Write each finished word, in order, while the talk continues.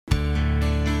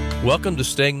Welcome to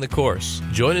Staying the Course.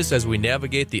 Join us as we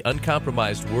navigate the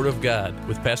uncompromised Word of God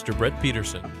with Pastor Brett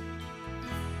Peterson.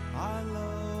 I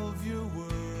love your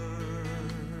word.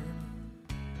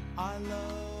 I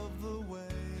love the way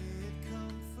it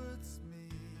comforts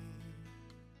me.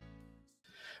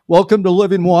 Welcome to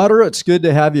Living Water. It's good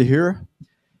to have you here.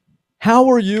 How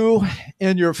are you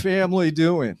and your family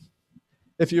doing?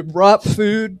 If you brought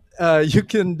food, you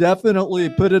can definitely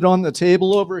put it on the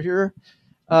table over here.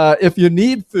 If you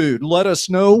need food, let us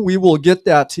know. We will get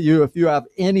that to you if you have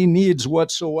any needs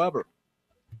whatsoever.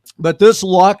 But this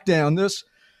lockdown, this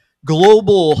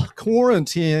global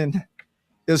quarantine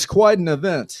is quite an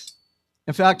event.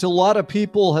 In fact, a lot of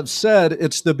people have said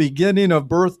it's the beginning of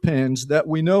birth pains that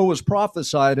we know was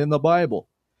prophesied in the Bible.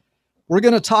 We're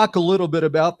going to talk a little bit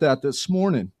about that this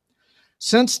morning.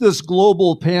 Since this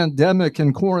global pandemic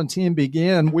and quarantine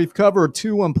began, we've covered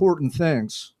two important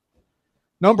things.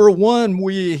 Number one,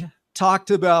 we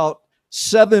talked about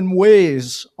 7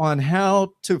 ways on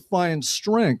how to find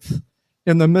strength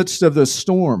in the midst of the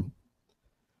storm.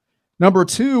 Number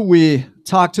 2, we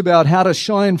talked about how to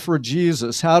shine for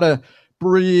Jesus, how to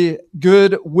be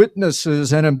good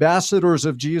witnesses and ambassadors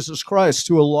of Jesus Christ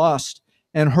to a lost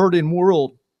and hurting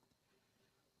world.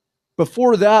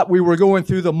 Before that, we were going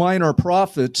through the minor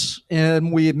prophets,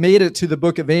 and we made it to the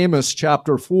book of Amos,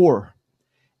 chapter 4.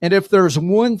 And if there's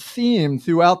one theme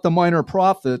throughout the minor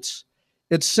prophets,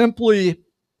 it's simply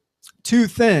 2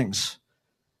 things.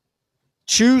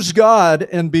 Choose God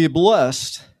and be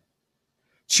blessed.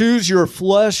 Choose your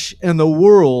flesh and the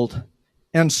world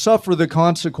and suffer the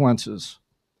consequences.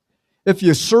 If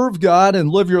you serve God and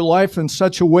live your life in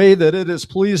such a way that it is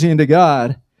pleasing to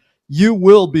God, you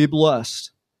will be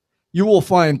blessed. You will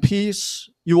find peace.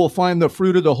 You will find the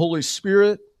fruit of the Holy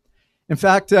Spirit. In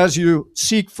fact, as you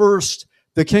seek first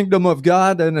the kingdom of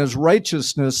God and His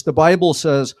righteousness, the Bible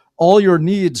says all your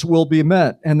needs will be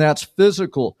met, and that's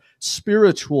physical,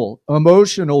 spiritual,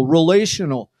 emotional,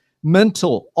 relational,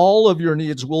 mental. All of your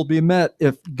needs will be met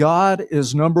if God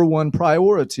is number one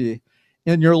priority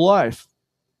in your life.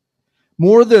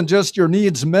 More than just your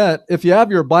needs met, if you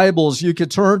have your Bibles, you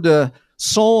could turn to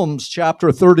Psalms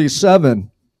chapter 37,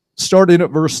 starting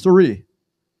at verse 3.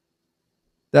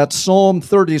 That's Psalm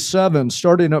 37,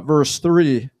 starting at verse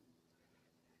 3.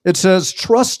 It says,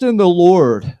 "Trust in the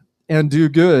Lord and do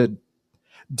good.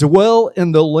 Dwell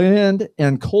in the land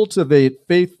and cultivate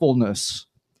faithfulness.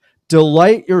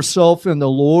 Delight yourself in the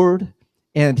Lord,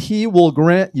 and He will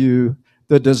grant you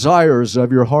the desires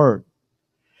of your heart."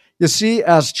 You see,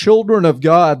 as children of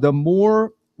God, the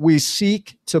more we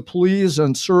seek to please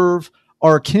and serve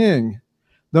our King,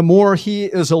 the more He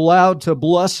is allowed to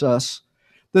bless us.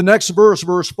 The next verse,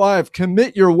 verse 5,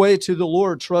 "Commit your way to the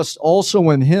Lord, trust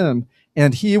also in Him,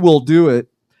 and He will do it.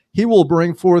 He will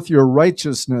bring forth your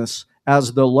righteousness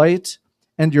as the light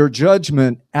and your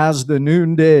judgment as the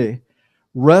noonday.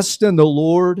 Rest in the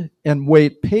Lord and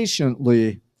wait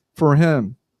patiently for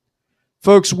Him."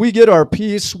 Folks, we get our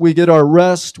peace, we get our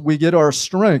rest, we get our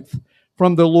strength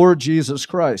from the Lord Jesus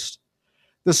Christ.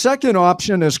 The second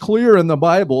option is clear in the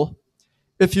Bible.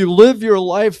 If you live your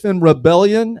life in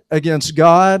rebellion against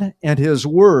God and His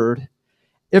Word,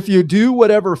 if you do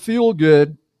whatever feel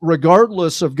good,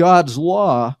 regardless of God's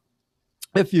law,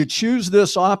 if you choose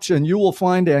this option, you will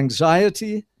find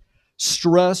anxiety,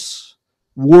 stress,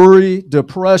 worry,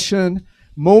 depression,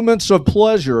 moments of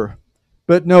pleasure,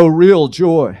 but no real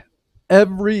joy.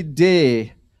 Every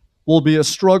day will be a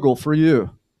struggle for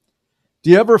you. Do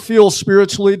you ever feel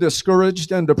spiritually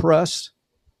discouraged and depressed?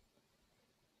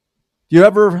 Do you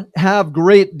ever have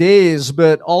great days,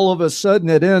 but all of a sudden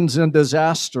it ends in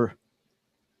disaster?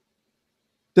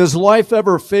 Does life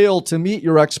ever fail to meet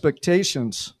your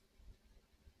expectations?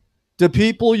 Do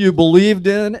people you believed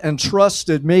in and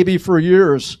trusted maybe for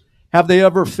years, have they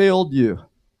ever failed you?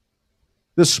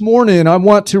 This morning, I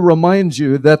want to remind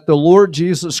you that the Lord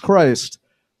Jesus Christ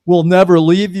will never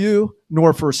leave you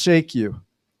nor forsake you.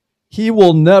 He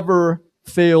will never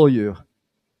fail you.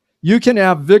 You can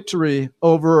have victory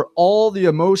over all the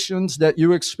emotions that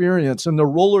you experience in the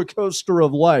roller coaster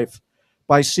of life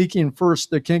by seeking first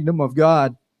the kingdom of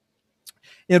God.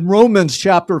 In Romans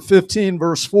chapter 15,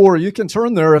 verse 4, you can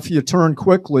turn there if you turn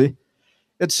quickly.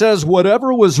 It says,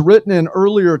 "Whatever was written in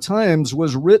earlier times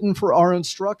was written for our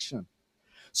instruction,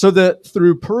 so that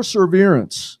through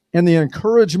perseverance and the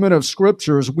encouragement of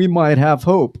scriptures we might have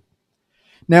hope.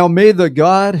 Now may the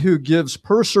God who gives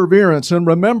perseverance," and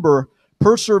remember,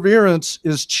 perseverance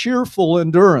is cheerful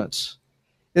endurance.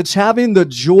 It's having the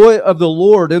joy of the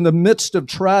Lord in the midst of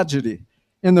tragedy,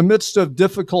 in the midst of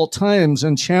difficult times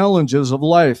and challenges of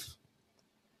life.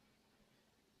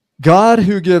 God,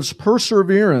 who gives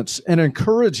perseverance and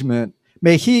encouragement,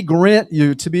 may he grant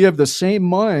you to be of the same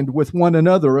mind with one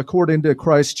another according to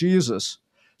Christ Jesus,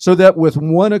 so that with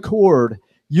one accord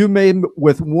you may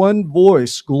with one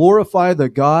voice glorify the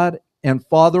God and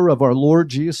Father of our Lord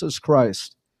Jesus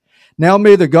Christ. Now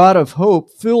may the God of hope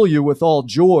fill you with all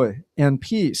joy and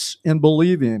peace in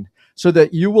believing, so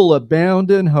that you will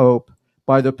abound in hope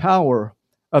by the power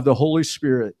of the Holy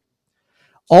Spirit.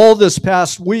 All this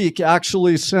past week,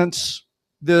 actually, since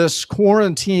this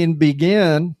quarantine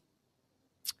began,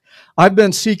 I've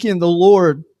been seeking the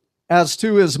Lord as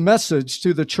to his message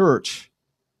to the church,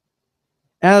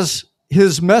 as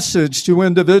his message to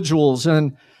individuals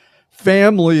and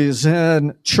families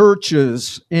and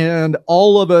churches and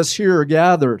all of us here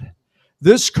gathered.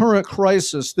 This current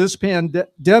crisis, this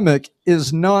pandemic,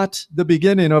 is not the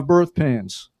beginning of birth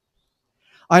pains.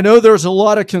 I know there's a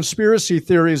lot of conspiracy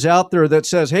theories out there that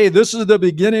says, hey, this is the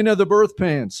beginning of the birth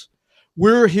pains.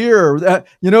 We're here. The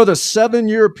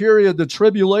 7-year period, the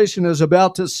tribulation is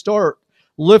about to start.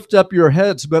 Lift up your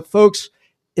heads. But folks,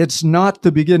 it's not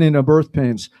the beginning of birth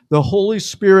pains. The Holy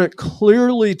Spirit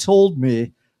clearly told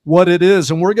me what it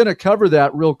is, and we're going to cover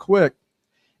that real quick.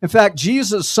 In fact,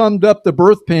 Jesus summed up the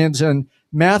birth pains in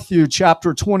Matthew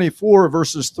chapter 24,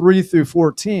 verses 3 through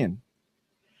 14.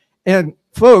 And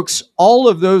folks, all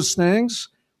of those things,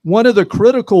 one of the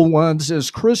critical ones is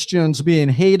Christians being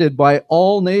hated by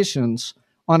all nations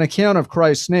on account of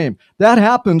Christ's name. That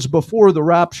happens before the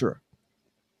rapture.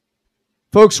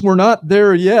 Folks, we're not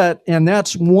there yet, and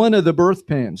that's one of the birth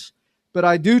pains. But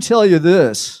I do tell you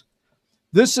this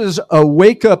is a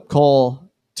wake-up call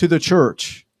to the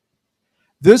church.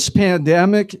 This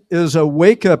pandemic is a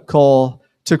wake-up call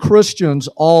to Christians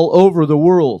all over the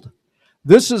world.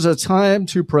 This is a time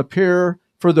to prepare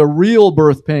for the real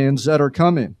birth pains that are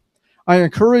coming. I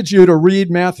encourage you to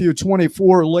read Matthew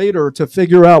 24 later to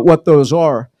figure out what those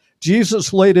are.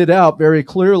 Jesus laid it out very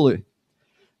clearly.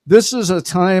 This is a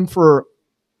time for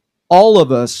all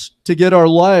of us to get our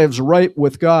lives right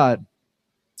with God.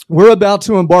 We're about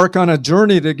to embark on a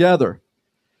journey together.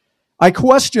 I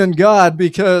question God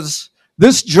because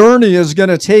this journey is going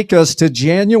to take us to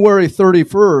January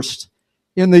 31st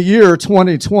in the year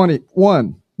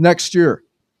 2021, next year.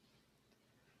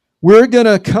 We're going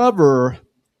to cover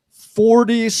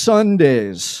 40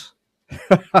 Sundays,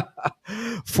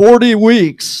 40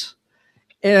 weeks.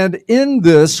 And in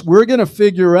this, we're going to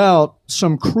figure out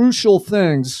some crucial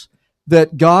things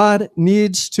that God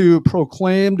needs to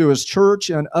proclaim to his church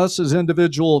and us as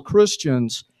individual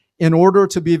Christians in order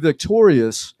to be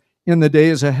victorious in the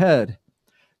days ahead.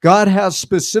 God has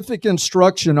specific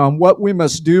instruction on what we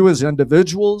must do as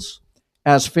individuals,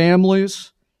 as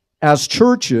families, as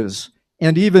churches,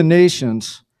 and even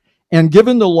nations. And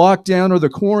given the lockdown or the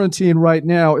quarantine right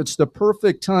now, it's the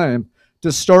perfect time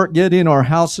to start getting our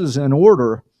houses in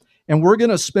order. And we're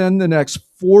going to spend the next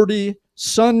 40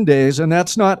 Sundays, and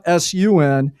that's not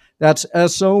S-U-N, that's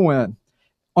S-O-N.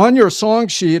 On your song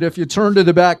sheet, if you turn to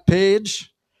the back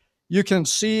page, you can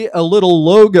see a little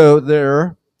logo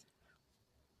there.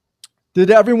 Did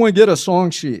everyone get a song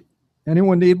sheet?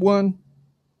 Anyone need one?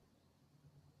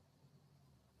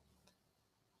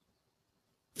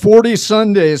 40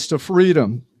 Sundays to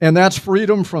freedom, and that's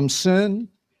freedom from sin,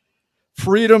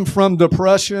 freedom from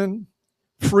depression,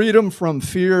 freedom from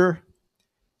fear,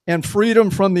 and freedom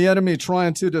from the enemy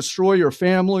trying to destroy your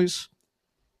families.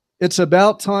 It's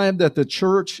about time that the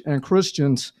church and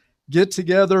Christians get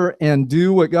together and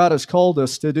do what God has called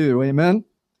us to do. Amen?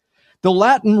 The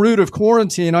Latin root of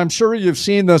quarantine, I'm sure you've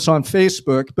seen this on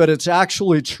Facebook, but it's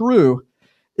actually true,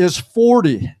 is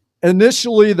 40.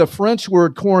 Initially, the French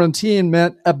word quarantine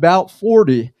meant about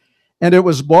 40, and it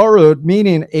was borrowed,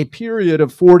 meaning a period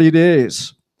of 40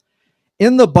 days.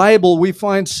 In the Bible, we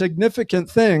find significant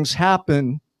things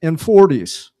happen in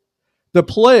 40s. The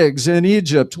plagues in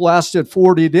Egypt lasted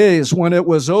 40 days. When it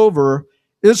was over,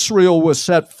 Israel was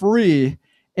set free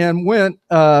and went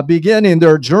beginning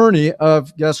their journey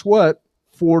of, guess what,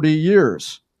 40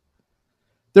 years.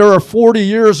 There are 40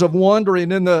 years of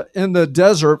wandering in the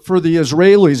desert for the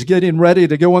Israelis getting ready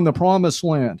to go in the promised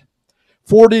land.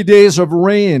 40 days of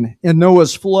rain in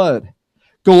Noah's flood.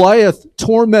 Goliath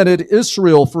tormented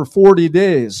Israel for 40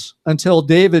 days until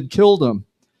David killed him.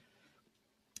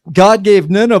 God gave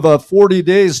Nineveh 40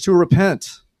 days to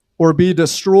repent or be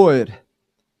destroyed.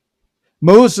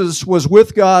 Moses was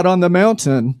with God on the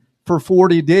mountain for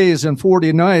 40 days and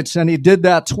 40 nights, and he did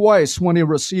that twice when he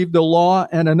received the law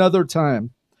and another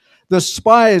time. The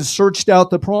spies searched out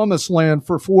the promised land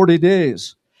for 40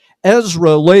 days.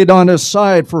 Ezra laid on his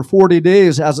side for 40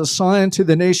 days as a sign to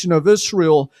the nation of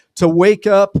Israel to wake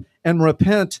up and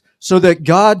repent so that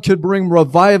God could bring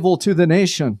revival to the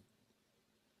nation.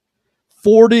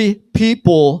 40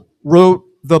 people wrote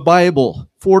the Bible,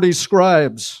 40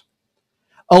 scribes.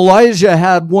 Elijah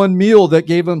had one meal that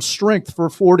gave him strength for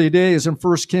 40 days in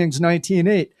 1 Kings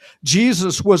 19:8.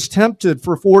 Jesus was tempted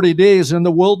for 40 days in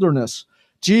the wilderness.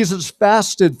 Jesus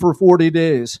fasted for 40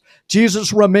 days.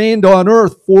 Jesus remained on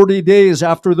earth 40 days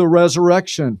after the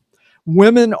resurrection.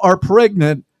 Women are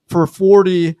pregnant for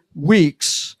 40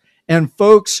 weeks. And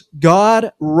folks,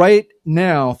 God right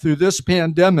now through this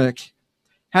pandemic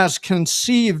has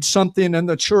conceived something in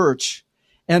the church.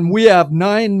 And we have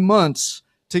 9 months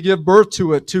to give birth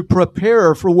to it, to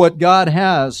prepare for what God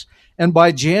has. And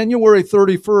by January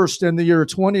 31st in the year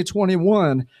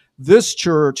 2021, this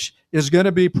church is going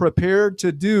to be prepared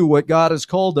to do what God has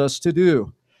called us to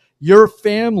do. Your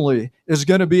family is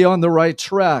going to be on the right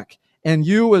track, and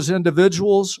you as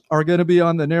individuals are going to be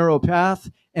on the narrow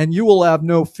path, and you will have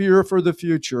no fear for the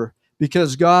future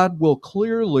because God will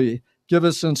clearly give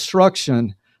us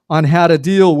instruction on how to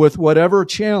deal with whatever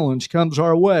challenge comes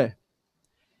our way.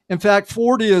 In fact,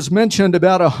 40 is mentioned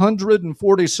about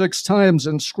 146 times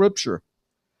in Scripture.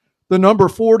 The number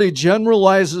 40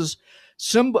 generalizes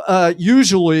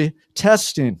usually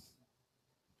testing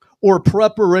or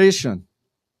preparation.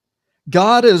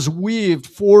 God has weaved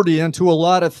 40 into a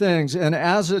lot of things, and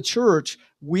as a church,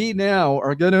 we now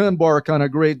are going to embark on a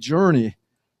great journey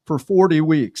for 40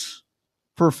 weeks,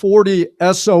 for 40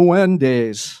 SON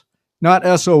days, not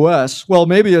SOS. Well,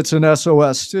 maybe it's an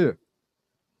SOS too.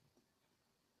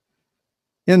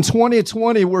 In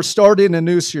 2020, we're starting a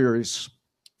new series,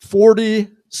 40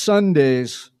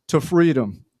 Sundays to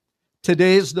Freedom.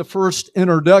 Today's the first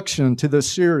introduction to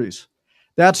this series.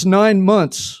 That's 9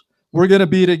 months we're going to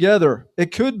be together.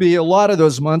 It could be a lot of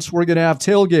those months we're going to have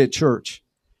tailgate church.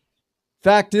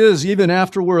 Fact is, even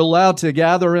after we're allowed to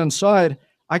gather inside,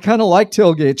 I kind of like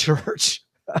tailgate church.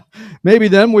 Maybe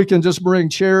then we can just bring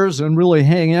chairs and really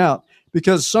hang out.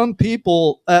 Because some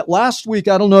people, last week,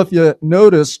 I don't know if you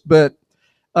noticed, but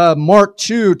Mark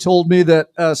Chu told me that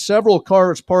several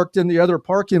cars parked in the other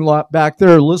parking lot back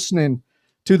there listening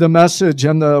to the message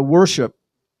and the worship.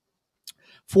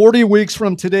 40 weeks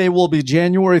from today will be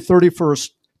January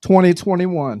 31st,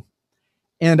 2021.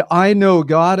 And I know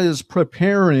God is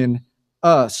preparing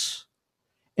us.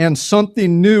 And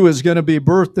something new is going to be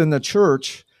birthed in the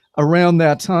church around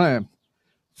that time.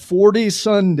 40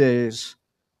 Sundays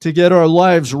to get our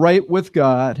lives right with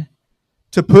God,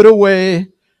 to put away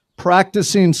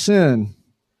practicing sin,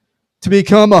 to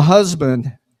become a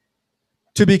husband,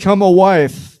 to become a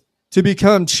wife, to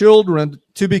become children,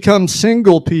 to become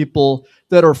single people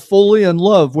that are fully in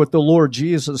love with the Lord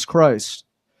Jesus Christ.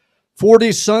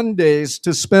 40 Sundays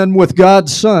to spend with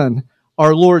God's Son,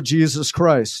 our Lord Jesus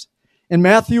Christ. In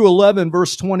Matthew 11,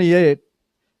 verse 28,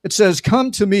 it says,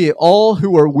 "Come to me, all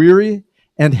who are weary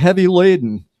and heavy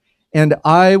laden, and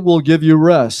I will give you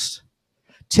rest.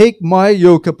 Take my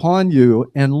yoke upon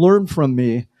you and learn from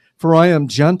me, for I am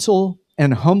gentle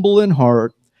and humble in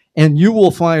heart, and you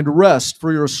will find rest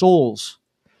for your souls.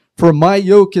 For my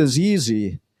yoke is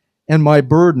easy and my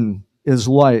burden is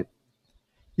light."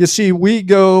 You see, we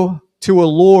go to a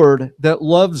Lord that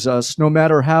loves us no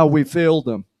matter how we failed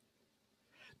him.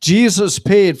 Jesus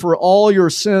paid for all your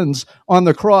sins on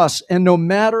the cross, and no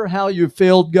matter how you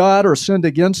failed God or sinned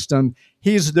against him,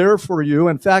 he's there for you.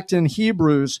 In fact, in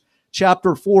Hebrews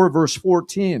chapter 4, verse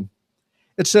 14,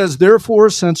 it says, "Therefore,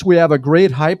 since we have a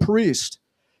great high priest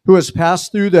who has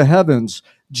passed through the heavens,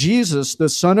 Jesus, the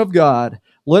Son of God,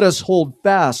 let us hold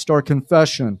fast our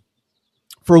confession.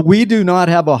 For we do not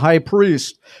have a high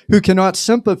priest who cannot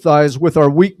sympathize with our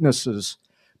weaknesses,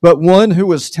 but one who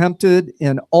was tempted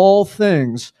in all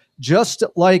things, just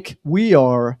like we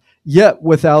are, yet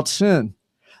without sin.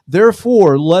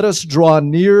 Therefore, let us draw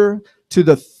near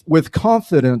with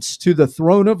confidence to the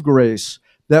throne of grace,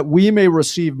 that we may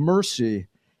receive mercy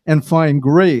and find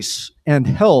grace and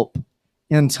help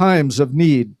in times of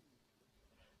need."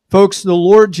 Folks, the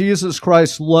Lord Jesus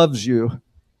Christ loves you.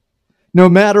 No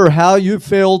matter how you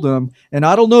failed him, and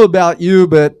I don't know about you,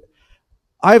 but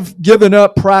I've given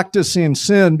up practicing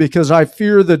sin because I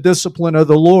fear the discipline of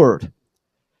the Lord.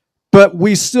 But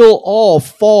we still all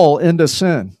fall into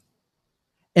sin.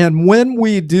 And when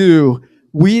we do,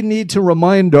 we need to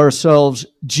remind ourselves,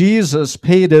 Jesus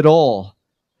paid it all.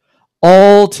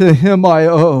 All to him I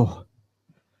owe.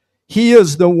 He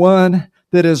is the one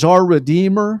that is our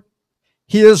Redeemer.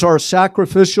 He is our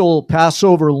sacrificial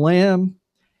Passover lamb,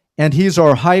 and he's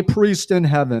our high priest in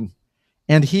heaven,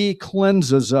 and he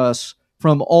cleanses us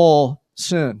from all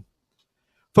sin.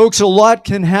 Folks, a lot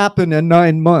can happen in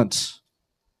 9 months.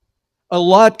 A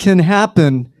lot can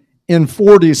happen in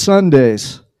 40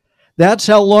 Sundays. That's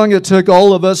how long it took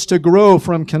all of us to grow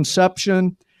from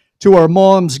conception to our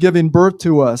moms giving birth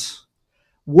to us.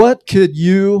 What could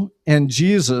you and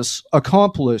Jesus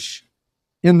accomplish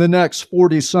in the next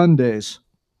 40 Sundays?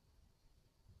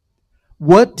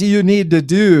 What do you need to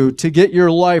do to get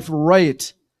your life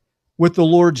right with the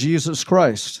Lord Jesus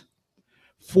Christ?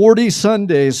 40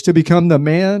 Sundays to become the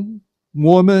man,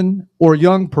 woman, or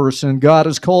young person God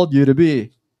has called you to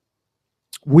be.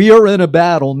 We are in a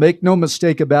battle, make no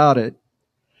mistake about it.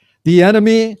 The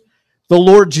enemy, the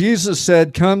Lord Jesus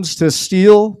said, comes to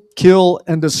steal, kill,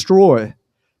 and destroy.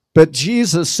 But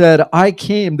Jesus said, I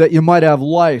came that you might have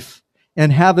life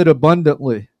and have it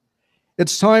abundantly.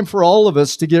 It's time for all of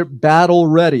us to get battle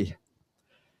ready.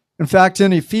 In fact,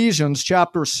 in Ephesians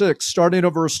chapter 6, starting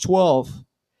at verse 12,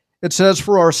 it says,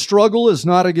 for our struggle is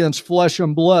not against flesh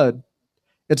and blood.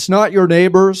 It's not your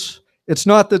neighbors. It's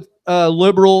not the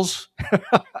liberals.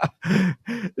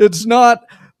 It's not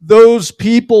those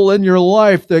people in your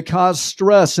life that cause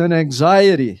stress and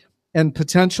anxiety and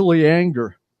potentially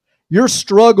anger. Your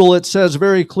struggle, it says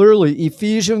very clearly,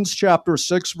 Ephesians chapter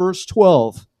 6, verse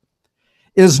 12,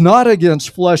 is not against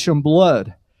flesh and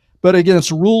blood, but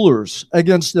against rulers,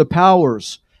 against the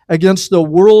powers, against the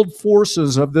world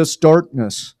forces of this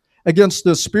darkness, against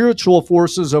the spiritual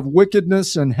forces of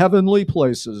wickedness in heavenly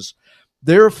places.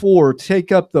 Therefore,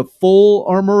 take up the full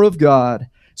armor of God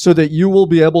so that you will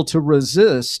be able to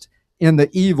resist in the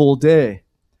evil day.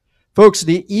 Folks,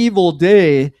 the evil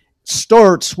day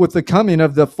starts with the coming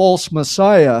of the false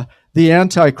Messiah, the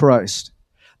Antichrist.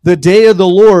 The day of the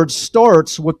Lord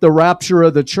starts with the rapture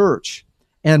of the church,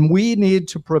 and we need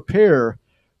to prepare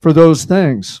for those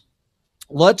things.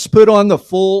 Let's put on the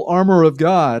full armor of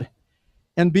God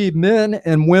and be men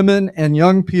and women and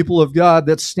young people of God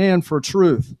that stand for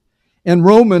truth. In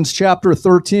Romans chapter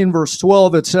 13, verse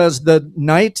 12, it says, the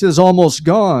night is almost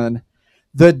gone,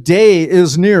 the day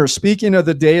is near, speaking of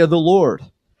the day of the Lord.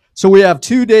 So we have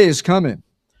 2 days coming.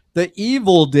 The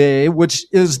evil day, which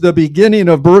is the beginning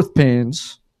of birth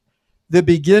pains, the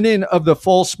beginning of the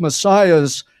false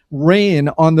Messiah's reign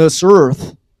on this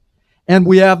earth. And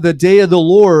we have the day of the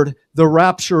Lord, the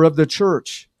rapture of the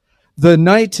church. The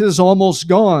night is almost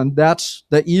gone. That's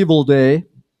the evil day.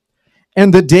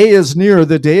 And the day is near,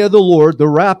 the day of the Lord, the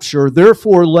rapture.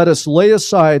 Therefore, let us lay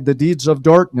aside the deeds of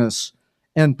darkness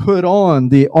and put on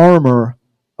the armor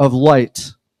of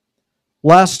light.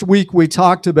 Last week, we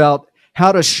talked about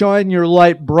how to shine your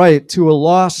light bright to a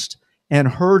lost and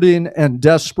hurting and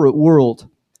desperate world.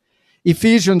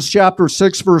 Ephesians chapter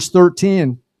 6, verse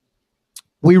 13,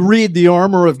 we read the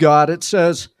armor of God. It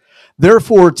says,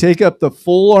 therefore, take up the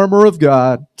full armor of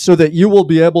God so that you will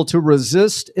be able to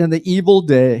resist in the evil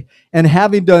day, and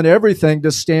having done everything,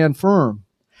 to stand firm.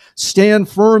 Stand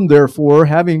firm, therefore,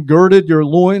 having girded your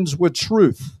loins with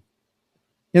truth.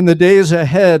 In the days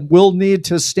ahead, we'll need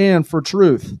to stand for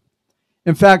truth.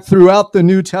 In fact, throughout the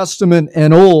New Testament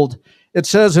and Old, it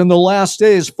says in the last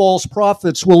days, false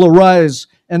prophets will arise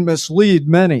and mislead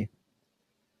many.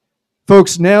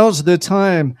 Folks, now's the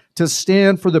time to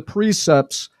stand for the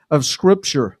precepts of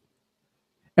Scripture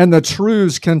and the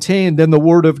truths contained in the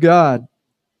Word of God.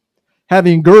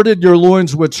 Having girded your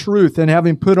loins with truth and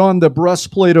having put on the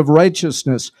breastplate of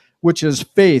righteousness, which is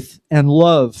faith and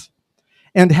love,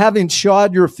 and having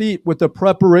shod your feet with the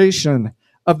preparation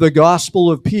of the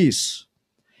gospel of peace.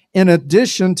 In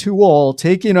addition to all,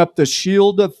 taking up the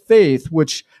shield of faith,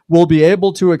 which will be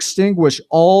able to extinguish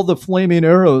all the flaming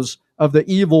arrows of the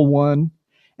evil one,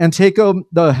 and take up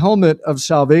the helmet of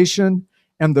salvation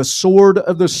and the sword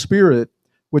of the Spirit,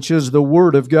 which is the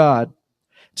Word of God.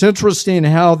 It's interesting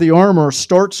how the armor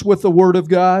starts with the Word of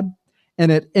God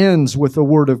and it ends with the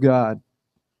Word of God.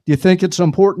 Do you think it's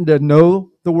important to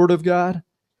know the Word of God?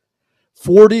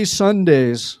 40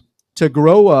 Sundays to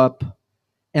grow up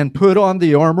and put on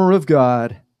the armor of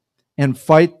God and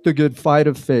fight the good fight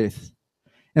of faith.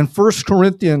 In 1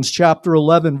 Corinthians chapter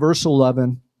 11, verse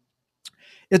 11,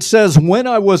 it says, when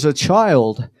I was a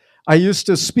child, I used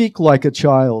to speak like a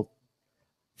child,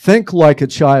 think like a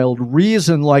child,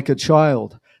 reason like a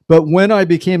child. But when I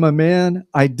became a man,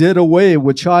 I did away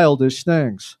with childish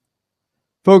things.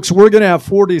 Folks, we're going to have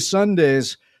 40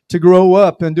 Sundays to grow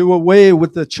up and do away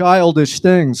with the childish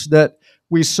things that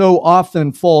we so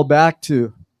often fall back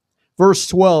to. Verse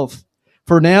 12,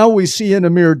 for now we see in a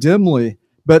mirror dimly,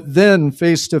 but then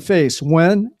face to face.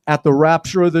 When? At the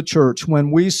rapture of the church,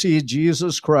 when we see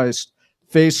Jesus Christ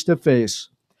face to face.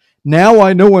 Now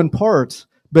I know in part,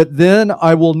 but then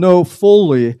I will know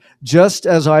fully, just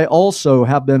as I also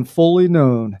have been fully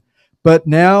known. But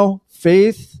now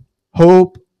faith,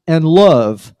 hope, and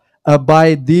love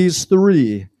abide, these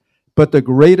three, but the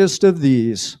greatest of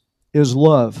these is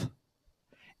love.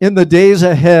 in the days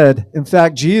ahead, in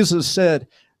fact, Jesus said,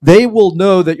 they will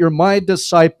know that you're my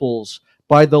disciples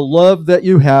by the love that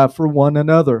you have for one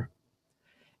another.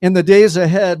 In the days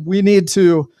ahead, we need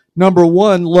to, number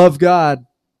one, love God.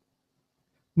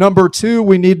 Number two,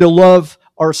 we need to love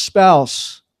our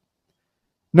spouse.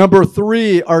 Number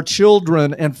three, our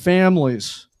children and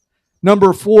families.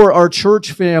 Number four, our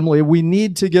church family. We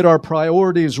need to get our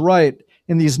priorities right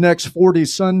in these next 40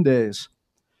 Sundays.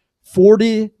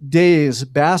 40 days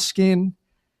basking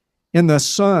in the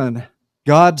Son,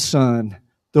 God's Son,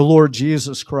 the Lord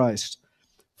Jesus Christ.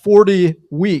 40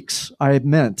 weeks, I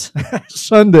meant.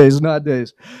 Sundays, not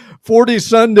days. 40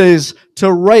 Sundays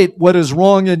to right what is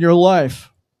wrong in your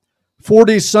life.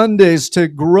 40 Sundays to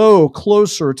grow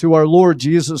closer to our Lord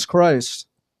Jesus Christ.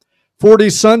 40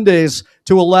 Sundays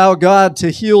to allow God to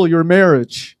heal your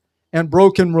marriage and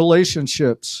broken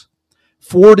relationships.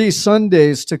 40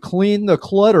 Sundays to clean the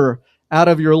clutter out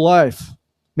of your life.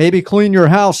 Maybe clean your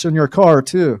house and your car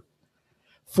too.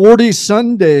 40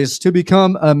 Sundays to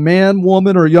become a man,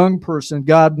 woman, or young person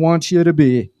God wants you to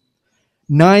be.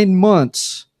 9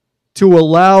 months to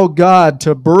allow God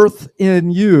to birth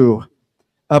in you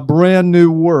a brand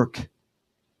new work.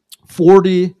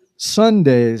 40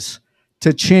 Sundays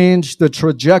to change the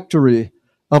trajectory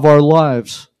of our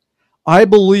lives. I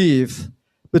believe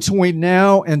between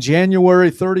now and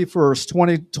January 31st,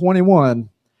 2021,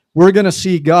 we're going to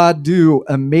see God do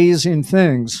amazing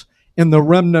things in the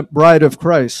remnant bride of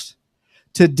Christ.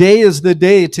 Today is the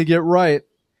day to get right.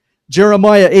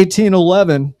 Jeremiah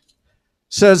 18:11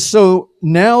 says, so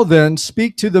now then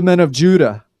speak to the men of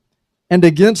Judah and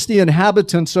against the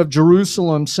inhabitants of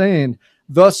Jerusalem, saying,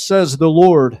 thus says the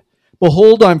Lord,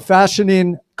 behold, I'm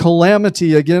fashioning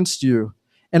calamity against you,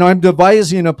 and I'm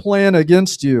devising a plan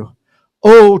against you.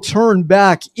 Oh, turn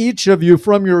back, each of you,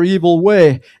 from your evil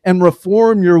way, and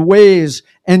reform your ways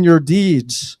and your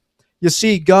deeds. You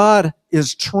see, God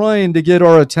is trying to get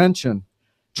our attention,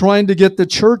 trying to get the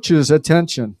church's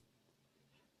attention.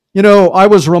 You know, I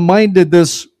was reminded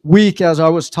this week as I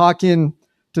was talking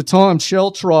to Tom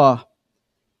Sheltraw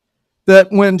that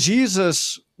when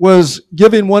Jesus was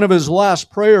giving one of his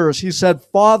last prayers, he said,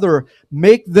 Father,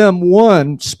 make them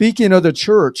one, speaking of the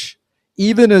church,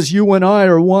 even as you and I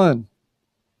are one.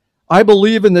 I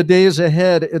believe in the days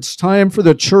ahead, it's time for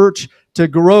the church to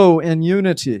grow in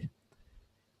unity.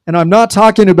 And I'm not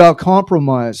talking about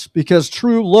compromise, because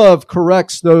true love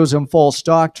corrects those in false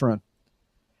doctrine.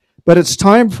 But it's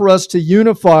time for us to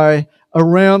unify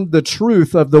around the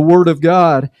truth of the Word of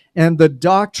God and the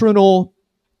doctrinal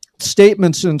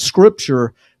statements in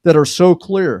Scripture that are so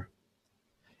clear.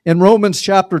 In Romans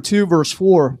chapter 2, verse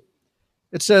 4,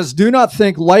 it says, do not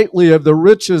think lightly of the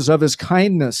riches of his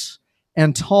kindness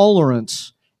and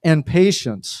tolerance and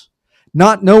patience,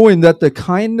 not knowing that the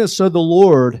kindness of the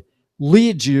Lord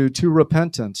leads you to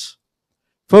repentance.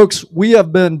 Folks, we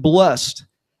have been blessed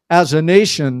as a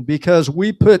nation because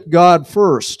we put God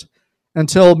first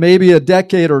until maybe a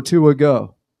decade or two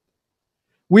ago.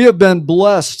 We have been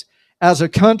blessed as a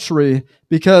country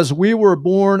because we were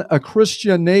born a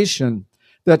Christian nation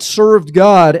that served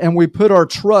God, and we put our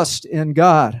trust in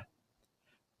God.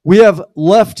 We have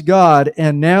left God,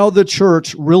 and now the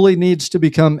church really needs to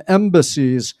become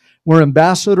embassies where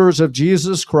ambassadors of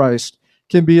Jesus Christ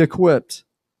can be equipped.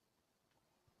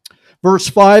 Verse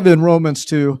 5 in Romans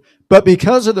 2, but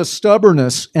because of the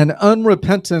stubbornness and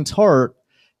unrepentant heart,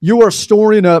 you are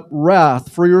storing up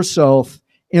wrath for yourself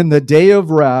in the day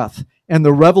of wrath and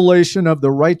the revelation of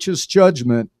the righteous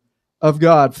judgment of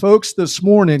God. Folks, this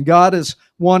morning, God is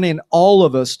wanting all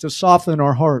of us to soften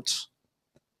our hearts.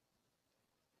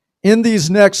 In these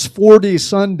next 40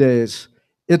 Sundays,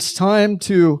 it's time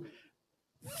to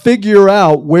figure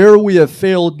out where we have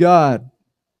failed God,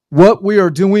 what we are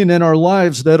doing in our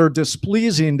lives that are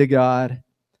displeasing to God,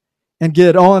 and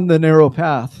get on the narrow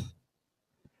path.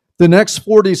 The next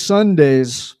 40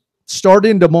 Sundays,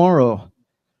 starting tomorrow,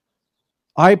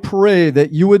 I pray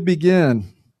that you would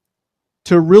begin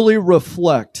to really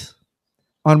reflect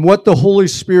on what the Holy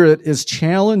Spirit is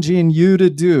challenging you to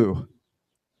do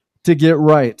to get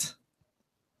right.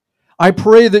 I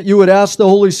pray that you would ask the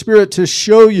Holy Spirit to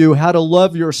show you how to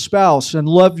love your spouse and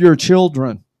love your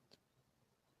children.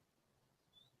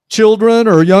 Children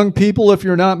or young people, if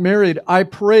you're not married, I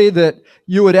pray that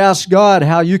you would ask God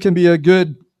how you can be a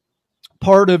good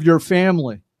part of your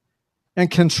family and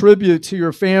contribute to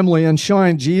your family and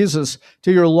shine Jesus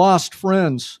to your lost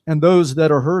friends and those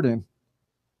that are hurting.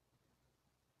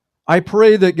 I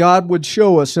pray that God would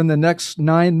show us in the next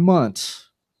 9 months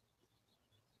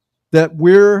that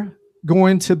we're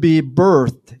going to be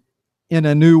birthed in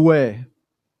a new way.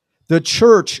 The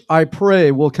church, I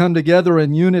pray, will come together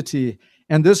in unity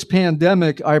And this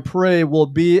pandemic, I pray, will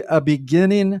be a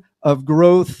beginning of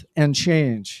growth and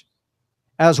change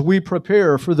as we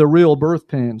prepare for the real birth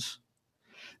pains.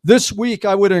 This week,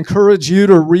 I would encourage you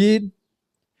to read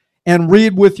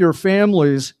with your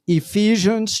families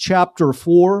Ephesians chapter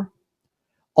 4,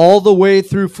 all the way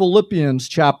through Philippians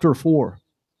chapter 4.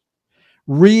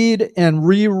 Read and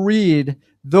reread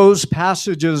those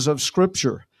passages of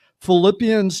Scripture.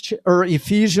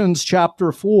 Ephesians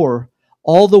chapter 4,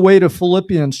 all the way to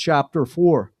Philippians chapter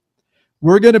 4.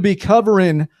 We're going to be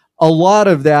covering a lot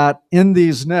of that in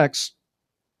these next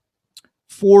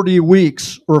 40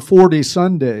 weeks or 40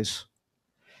 Sundays.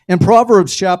 In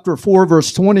Proverbs chapter 4,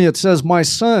 verse 20, it says, "My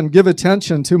son, give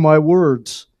attention to my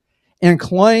words.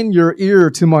 Incline your ear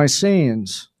to my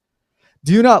sayings.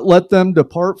 Do not let them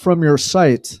depart from your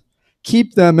sight.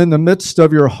 Keep them in the midst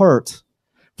of your heart,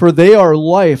 for they are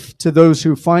life to those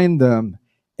who find them,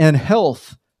 and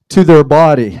health to their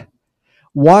body.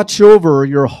 Watch over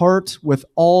your heart with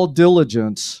all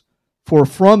diligence, for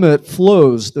from it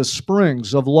flows the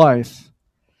springs of life."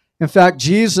 In fact,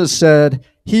 Jesus said,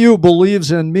 "He who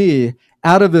believes in me,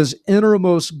 out of his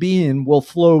innermost being will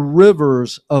flow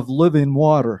rivers of living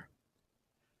water."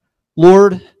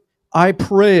 Lord, I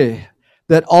pray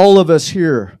that all of us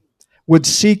here would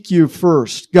seek you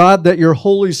first. God, that your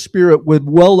Holy Spirit would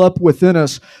well up within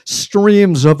us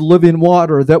streams of living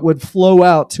water that would flow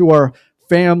out to our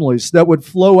families, that would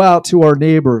flow out to our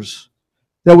neighbors,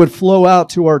 that would flow out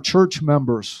to our church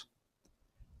members.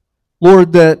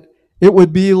 Lord, that it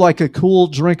would be like a cool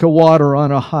drink of water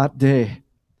on a hot day.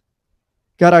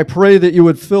 God, I pray that you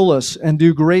would fill us and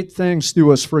do great things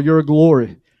through us for your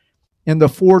glory in the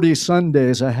 40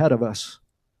 Sundays ahead of us.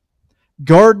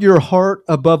 Guard your heart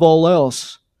above all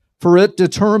else, for it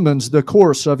determines the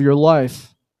course of your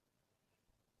life.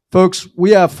 Folks,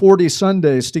 we have 40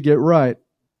 Sundays to get right.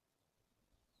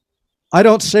 I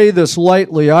don't say this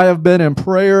lightly. I have been in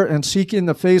prayer and seeking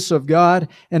the face of God,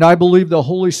 and I believe the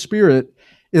Holy Spirit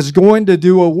is going to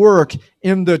do a work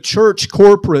in the church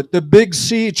corporate, the Big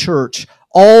C church,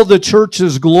 all the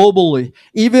churches globally.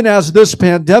 Even as this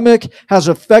pandemic has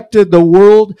affected the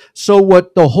world, so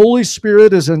what the Holy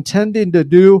Spirit is intending to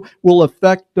do will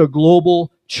affect the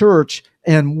global church,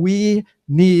 and we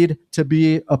need to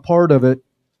be a part of it.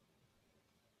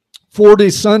 40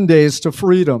 Sundays to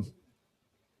freedom.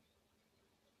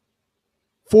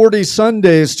 40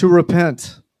 Sundays to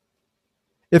repent.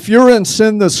 If you're in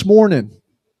sin this morning,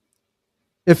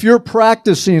 if you're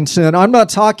practicing sin, I'm not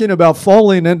talking about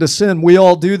falling into sin. We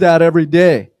all do that every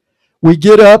day. We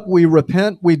get up, we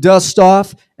repent, we dust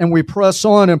off, and we press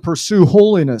on and pursue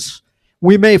holiness.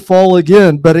 We may fall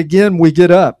again, but again we get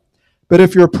up. But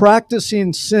if you're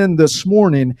practicing sin this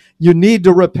morning, you need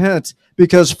to repent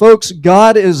because, folks,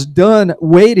 God is done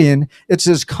waiting. It's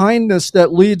his kindness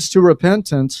that leads to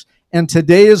repentance, and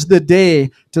today is the day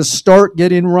to start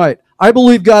getting right. I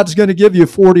believe God's going to give you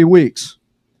 40 weeks.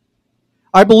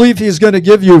 I believe he's going to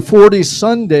give you 40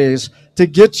 Sundays to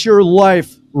get your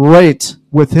life right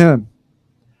with him.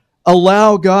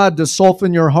 Allow God to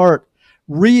soften your heart.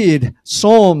 Read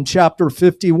Psalm chapter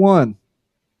 51.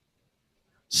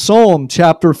 Psalm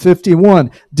chapter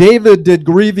 51. David did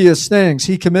grievous things.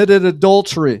 He committed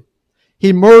adultery.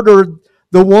 He murdered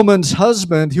the woman's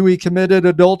husband who he committed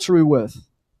adultery with.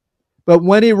 But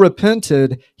when he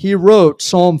repented, he wrote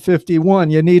Psalm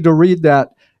 51. You need to read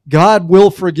that. God will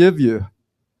forgive you.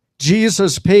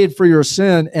 Jesus paid for your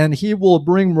sin, and he will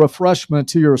bring refreshment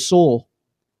to your soul.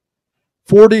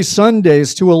 40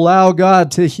 Sundays to allow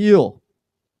God to heal.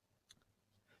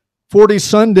 40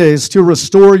 Sundays to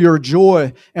restore your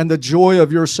joy and the joy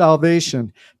of your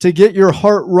salvation, to get your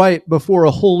heart right before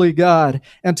a holy God,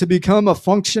 and to become a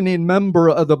functioning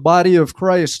member of the body of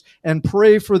Christ and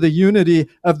pray for the unity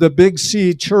of the Big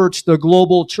C church, the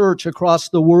global church across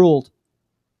the world.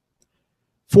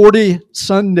 40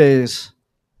 Sundays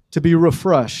to be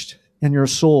refreshed in your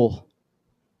soul,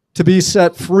 to be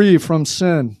set free from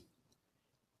sin,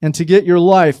 and to get your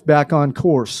life back on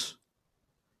course,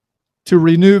 to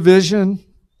renew vision,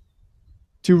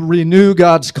 to renew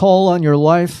God's call on your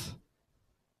life,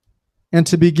 and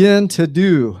to begin to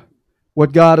do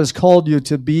what God has called you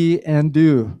to be and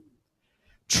do.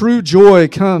 True joy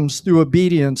comes through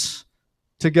obedience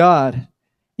to God.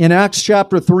 In Acts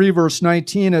chapter 3, verse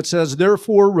 19, it says,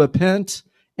 "Therefore repent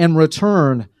and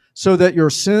return, so that your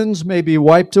sins may be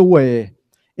wiped away,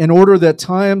 in order that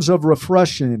times of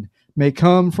refreshing may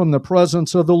come from the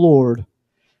presence of the Lord."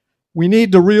 We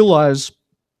need to realize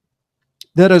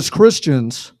that as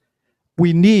Christians,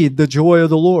 we need the joy of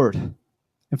the Lord.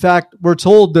 In fact, we're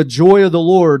told the joy of the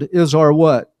Lord is our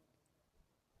what?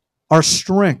 Our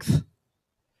strength.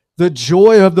 The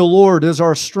joy of the Lord is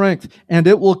our strength, and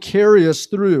it will carry us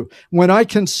through. When I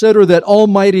consider that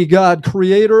Almighty God,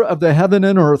 creator of the heaven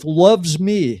and earth, loves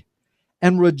me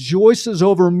and rejoices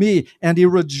over me, and he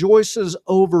rejoices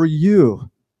over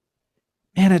you.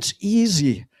 And it's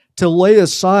easy to lay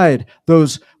aside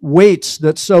those weights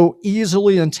that so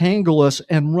easily entangle us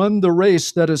and run the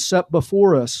race that is set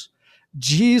before us.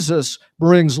 Jesus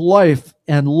brings life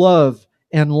and love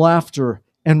and laughter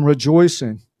and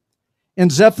rejoicing. In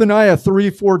Zephaniah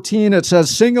 3:14, it says,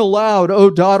 "Sing aloud, O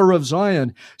daughter of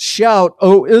Zion. Shout,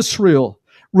 O Israel.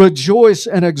 Rejoice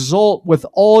and exult with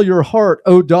all your heart,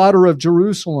 O daughter of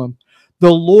Jerusalem.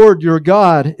 The Lord your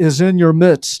God is in your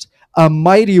midst, a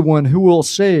mighty one who will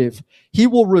save. He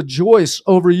will rejoice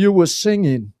over you with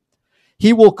singing.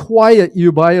 He will quiet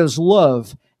you by his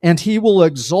love, and he will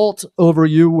exult over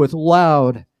you with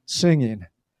loud singing."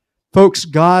 Folks,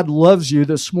 God loves you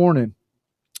this morning.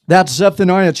 That's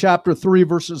Zephaniah chapter 3,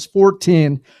 verses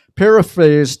 14,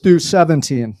 paraphrased through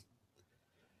 17.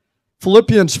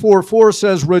 Philippians 4:4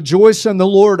 says, "Rejoice in the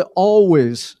Lord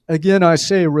always." Again, I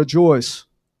say rejoice.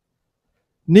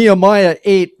 Nehemiah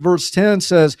 8, verse 10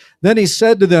 says, "Then he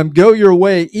said to them, go your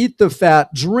way, eat the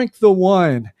fat, drink the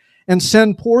wine, and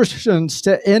send portions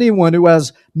to anyone who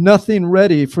has nothing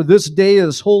ready, for this day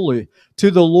is holy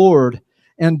to the Lord,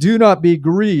 and do not be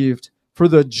grieved, for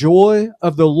the joy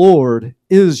of the Lord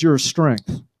is your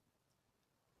strength."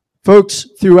 Folks,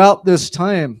 throughout this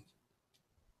time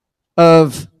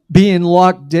of being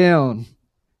locked down,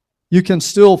 you can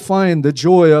still find the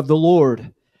joy of the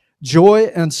Lord.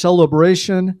 Joy and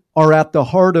celebration are at the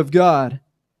heart of God.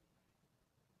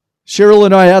 Cheryl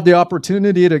and I had the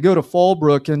opportunity to go to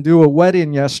Fallbrook and do a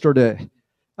wedding yesterday.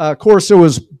 Of course, it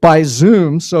was by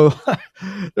Zoom, so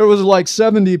there was like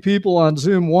 70 people on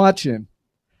Zoom watching.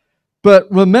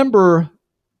 But remember,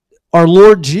 our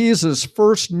Lord Jesus'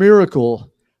 first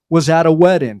miracle was at a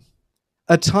wedding,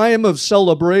 a time of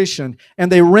celebration,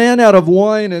 and they ran out of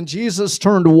wine, and Jesus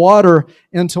turned water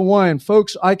into wine.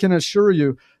 Folks, I can assure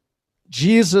you,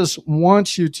 Jesus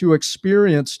wants you to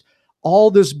experience all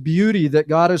this beauty that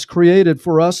God has created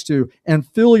for us to, and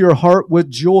fill your heart with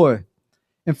joy.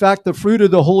 In fact, the fruit of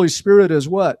the Holy Spirit is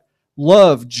what?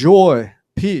 Love, joy,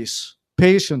 peace,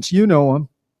 patience. You know them.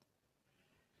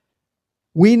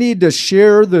 We need to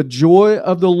share the joy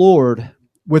of the Lord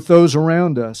with those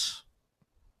around us.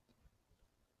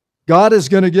 God is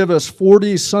going to give us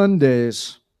 40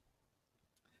 Sundays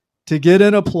to get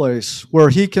in a place where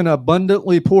he can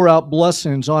abundantly pour out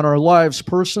blessings on our lives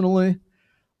personally,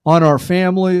 on our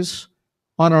families,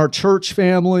 on our church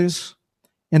families,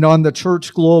 and on the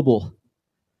church global.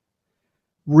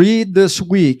 Read this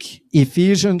week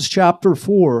Ephesians chapter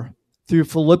 4 through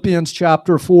Philippians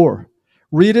chapter 4.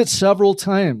 Read it several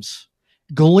times.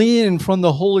 Glean from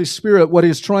the Holy Spirit what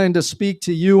he's trying to speak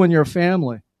to you and your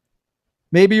family.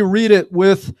 Maybe read it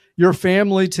with your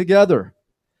family together.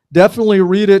 Definitely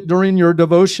read it during your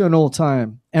devotional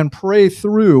time and pray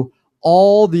through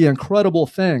all the incredible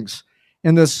things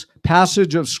in this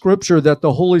passage of Scripture that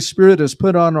the Holy Spirit has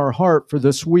put on our heart for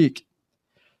this week.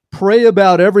 Pray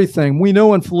about everything. We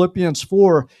know in Philippians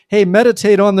 4, hey,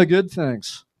 meditate on the good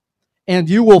things, and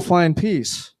you will find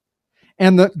peace.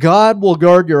 And that God will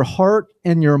guard your heart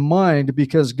and your mind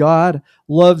because God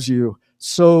loves you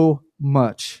so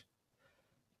much.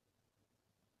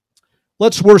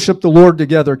 Let's worship the Lord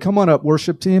together. Come on up,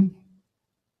 worship team.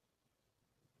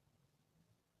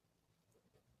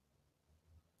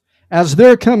 As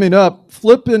they're coming up,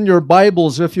 flip in your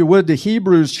Bibles, if you would, to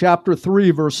Hebrews chapter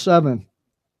 3, verse 7.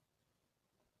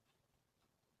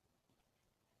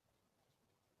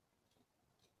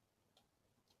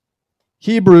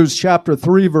 Hebrews chapter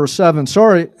 3, verse 7.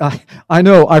 Sorry, I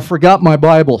know, I forgot my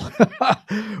Bible.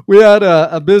 We had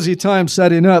a busy time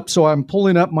setting up, so I'm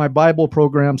pulling up my Bible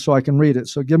program so I can read it.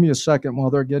 So give me a second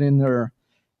while they're getting their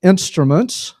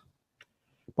instruments.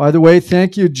 By the way,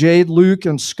 thank you, Jade, Luke,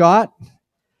 and Scott.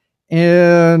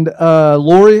 And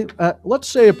Lori, let's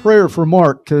say a prayer for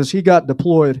Mark because he got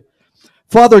deployed.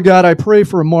 Father God, I pray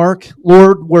for Mark.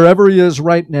 Lord, wherever he is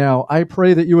right now, I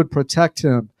pray that you would protect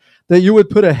him, that you would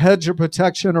put a hedge of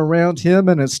protection around him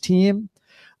and his team.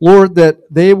 Lord, that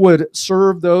they would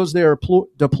serve those they are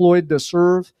deployed to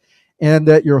serve, and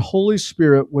that your Holy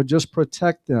Spirit would just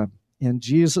protect them. In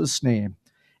Jesus' name,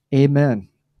 amen.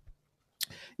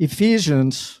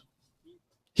 Hebrews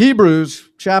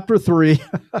chapter 3.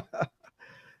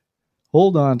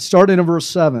 Hold on, starting in verse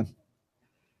 7.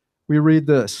 We read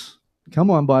this.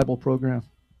 Come on, Bible program.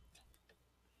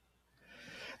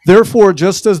 Therefore,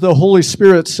 just as the Holy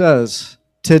Spirit says,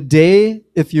 today,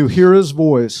 if you hear his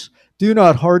voice, do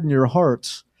not harden your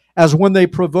hearts, as when they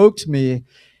provoked me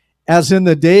as in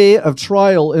the day of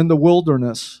trial in the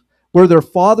wilderness, where their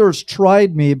fathers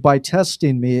tried me by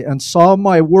testing me and saw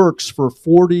my works for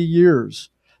 40 years.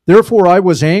 Therefore I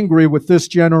was angry with this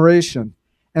generation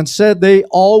and said, they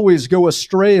always go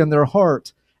astray in their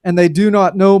heart, and they do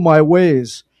not know my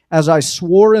ways. As I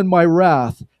swore in my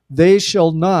wrath, they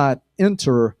shall not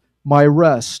enter my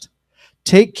rest.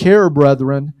 Take care,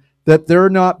 brethren, that there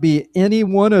not be any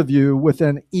one of you with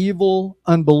an evil,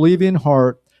 unbelieving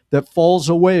heart that falls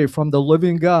away from the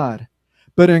living God,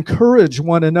 but encourage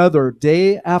one another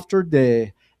day after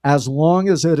day, as long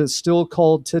as it is still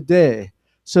called today,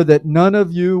 so that none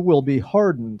of you will be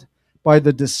hardened by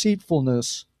the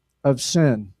deceitfulness of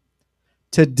sin.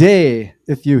 Today,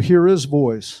 if you hear his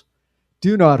voice,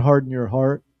 do not harden your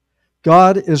heart.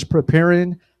 God is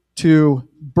preparing to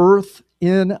birth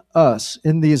in us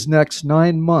in these next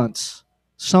 9 months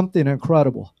something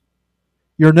incredible.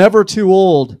 You're never too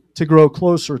old to grow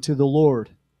closer to the Lord.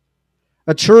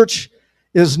 A church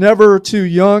is never too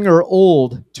young or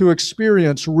old to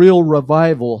experience real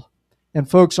revival. And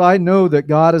folks, I know that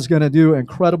God is going to do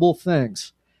incredible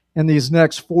things in these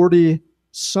next 40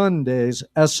 Sundays,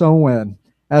 S-O-N,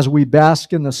 as we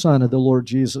bask in the Son of the Lord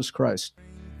Jesus Christ.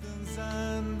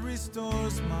 And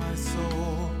restores my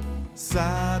soul,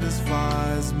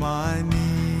 satisfies my need.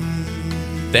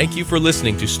 Thank you for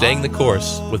listening to Staying the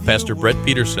Course with Pastor Brett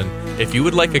Peterson. If you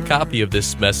would like a copy of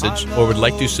this message or would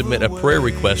like to submit a prayer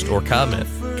request or comment,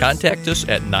 contact us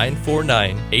at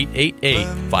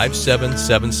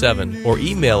 949-888-5777 or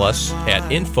email us at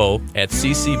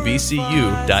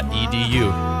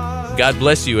info@ccbcu.edu. God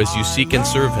bless you as you seek and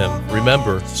serve Him.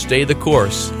 Remember, stay the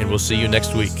course, and we'll see you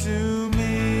next week.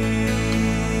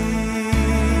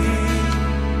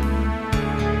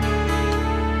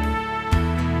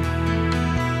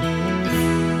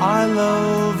 I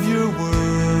love your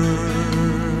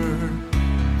word.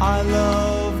 I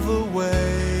love the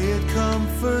way it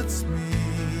comforts me,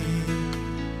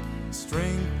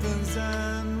 strengthens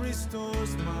and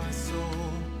restores my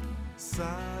soul,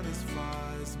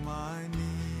 satisfies my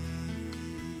need.